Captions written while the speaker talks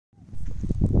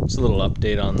It's a little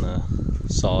update on the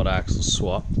solid axle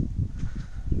swap.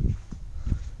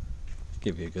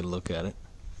 Give you a good look at it.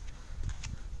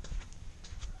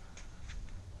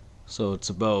 So it's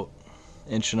about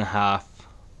 1.5 inches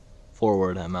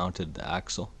forward I mounted the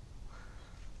axle.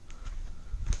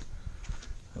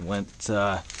 I went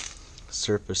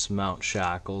surface mount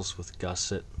shackles with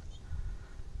gusset,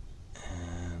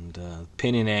 and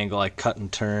pinion angle I cut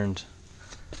and turned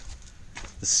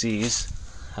the C's.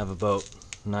 Have about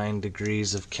 9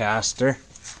 degrees of caster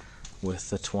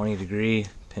with a 20-degree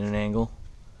pinion angle,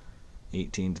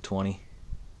 18 to 20.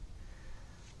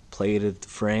 Plated the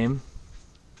frame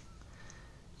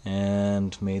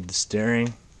and made the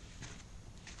steering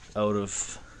out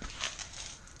of,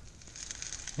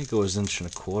 I think it was 1.25 inches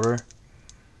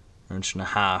or 1.5 inches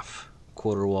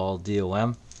quarter wall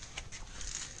DOM.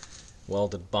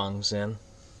 Welded bungs in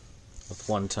with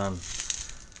 1-ton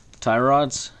tie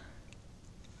rods.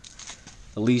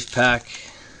 The leaf pack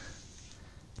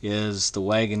is the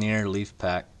Wagoneer leaf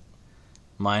pack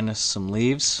minus some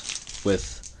leaves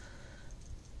with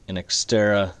an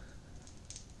Xterra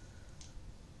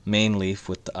main leaf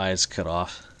with the eyes cut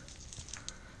off.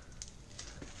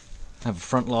 I have a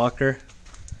front locker,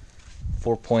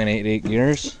 4.88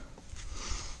 gears,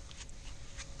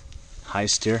 high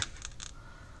steer,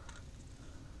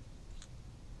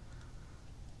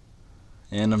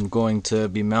 and I'm going to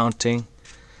be mounting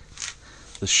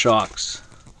the shocks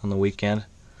on the weekend.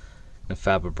 I'm going to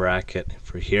fab a bracket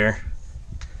for here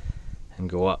and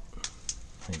go up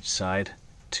on each side,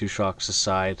 2 shocks a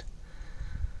side,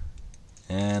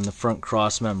 and the front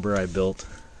cross member I built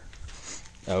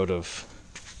out of,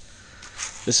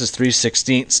 this is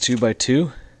 3/16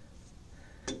 2x2,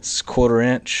 this is 1/4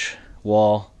 inch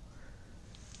wall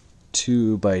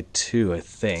 2x2 I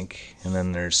think, and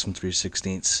then there's some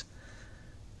 3/16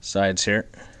 sides here.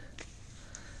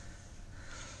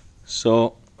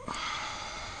 So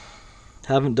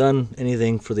haven't done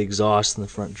anything for the exhaust in the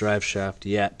front drive shaft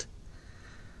yet.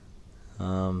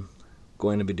 Going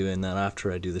to be doing that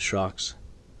after I do the shocks.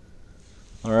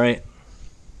 Alright,